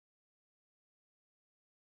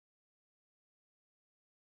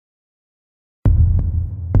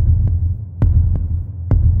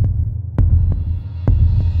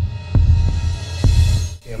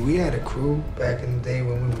had a crew back in the day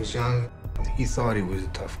when we was young. He thought he was a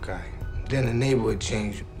tough guy. Then the neighborhood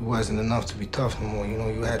changed. It wasn't enough to be tough no more, you know,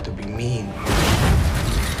 you had to be mean.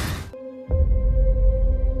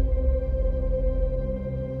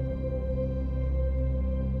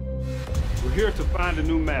 We're here to find a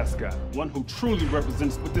new mascot, one who truly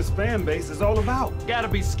represents what this fan base is all about. Gotta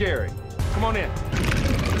be scary. Come on in.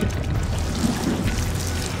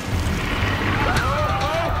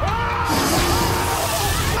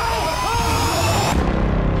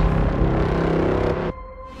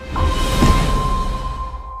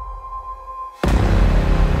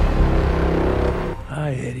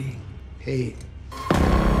 Hi, Eddie. Hey.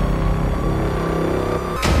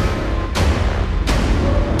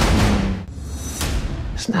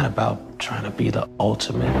 It's not about trying to be the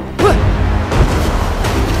ultimate.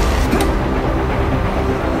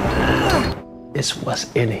 It's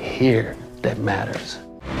what's in here that matters.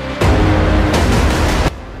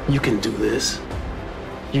 You can do this.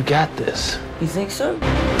 You got this. You think so?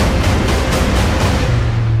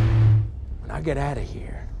 When I get out of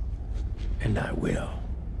here, and I will,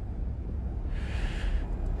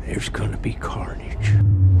 there's gonna be carnage.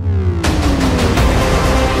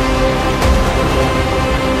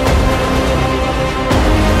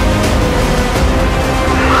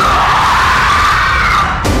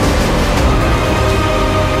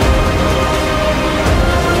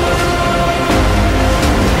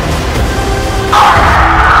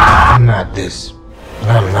 I'm not this,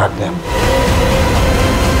 and I'm not them.